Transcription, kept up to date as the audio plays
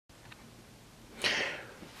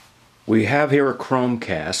We have here a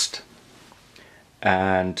Chromecast,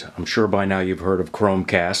 and I'm sure by now you've heard of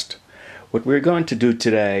Chromecast. What we're going to do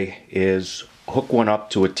today is hook one up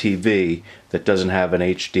to a TV that doesn't have an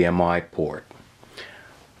HDMI port.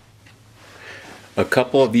 A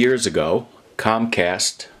couple of years ago,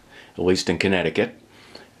 Comcast, at least in Connecticut,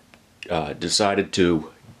 decided to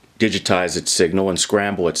digitize its signal and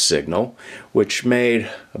scramble its signal, which made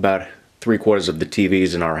about 3/4 of the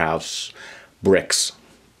TVs in our house bricks.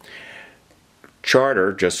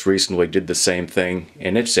 Charter just recently did the same thing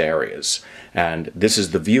in its areas, and this is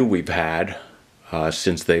the view we've had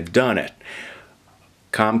since they've done it.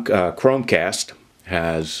 Chromecast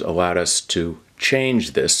has allowed us to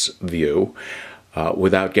change this view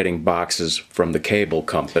without getting boxes from the cable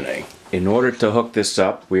company. In order to hook this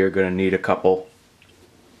up, we are going to need a couple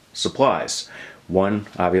supplies. One,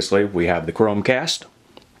 obviously, we have the Chromecast.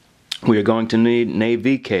 We are going to need an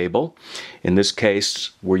AV cable. In this case,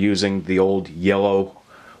 we're using the old yellow,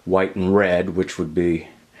 white, and red, which would be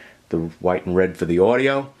the white and red for the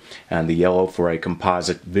audio, and the yellow for a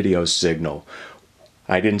composite video signal.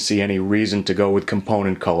 I didn't see any reason to go with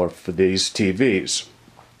component color for these TVs.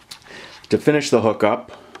 To finish the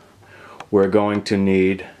hookup, we're going to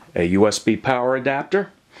need a USB power adapter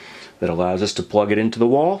that allows us to plug it into the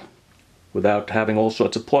wall without having all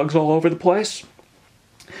sorts of plugs all over the place,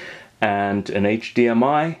 and an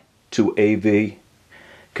HDMI to AV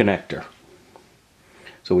connector.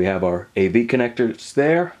 So we have our AV connectors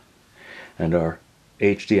there and our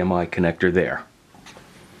HDMI connector there.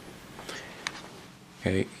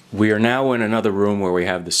 Okay, we are now in another room where we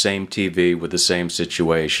have the same TV with the same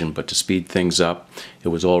situation, but to speed things up, it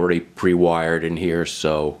was already pre-wired in here,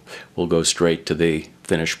 so we'll go straight to the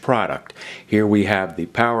finished product. Here we have the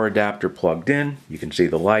power adapter plugged in. You can see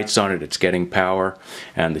the lights on it, it's getting power,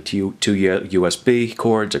 and the two USB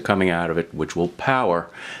cords are coming out of it, which will power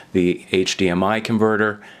the HDMI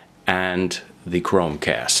converter and the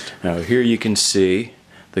Chromecast. Now here you can see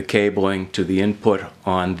the cabling to the input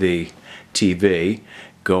on the TV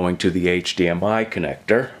going to the HDMI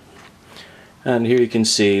connector, and here you can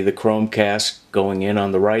see the Chromecast going in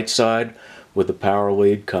on the right side with the power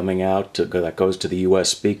lead coming out that goes to the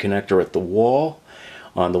USB connector at the wall.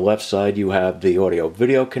 On the left side you have the audio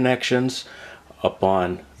video connections. Up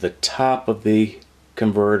on the top of the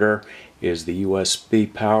converter is the USB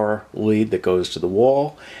power lead that goes to the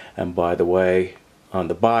wall, and by the way, on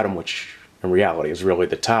the bottom, which in reality is really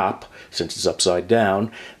the top since it's upside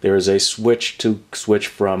down, there is a switch to switch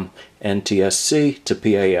from NTSC to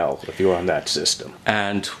PAL if you're on that system.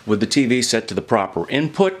 And with the TV set to the proper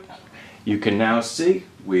input, you can now see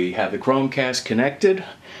we have the Chromecast connected.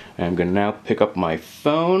 I'm going to now pick up my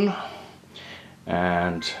phone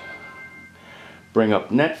and bring up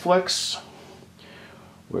Netflix.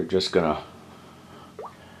 We're just going to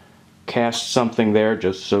cast something there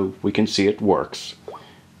just so we can see it works.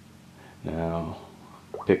 Now,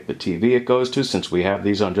 pick the TV it goes to, since we have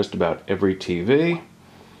these on just about every TV.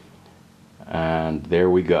 And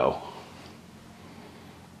there we go.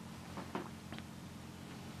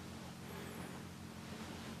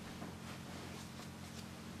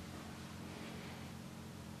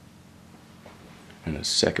 In a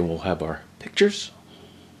second we'll have our pictures.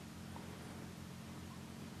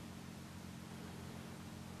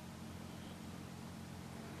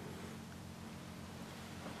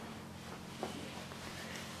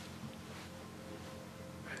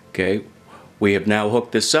 Okay, we have now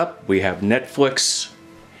hooked this up. We have Netflix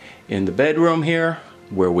in the bedroom here,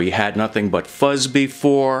 where we had nothing but fuzz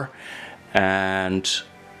before, and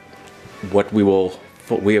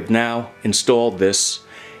we have now installed this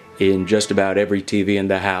in just about every TV in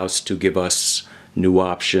the house to give us new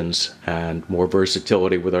options and more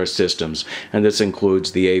versatility with our systems, and this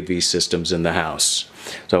includes the AV systems in the house.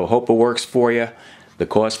 So I hope it works for you. The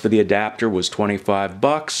cost for the adapter was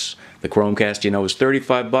 $25. The Chromecast, you know, is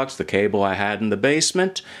 $35. The cable I had in the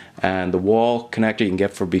basement, and the wall connector you can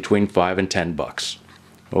get for between $5 and $10.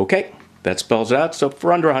 Okay, that spells it out. So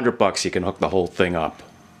for under $100 you can hook the whole thing up.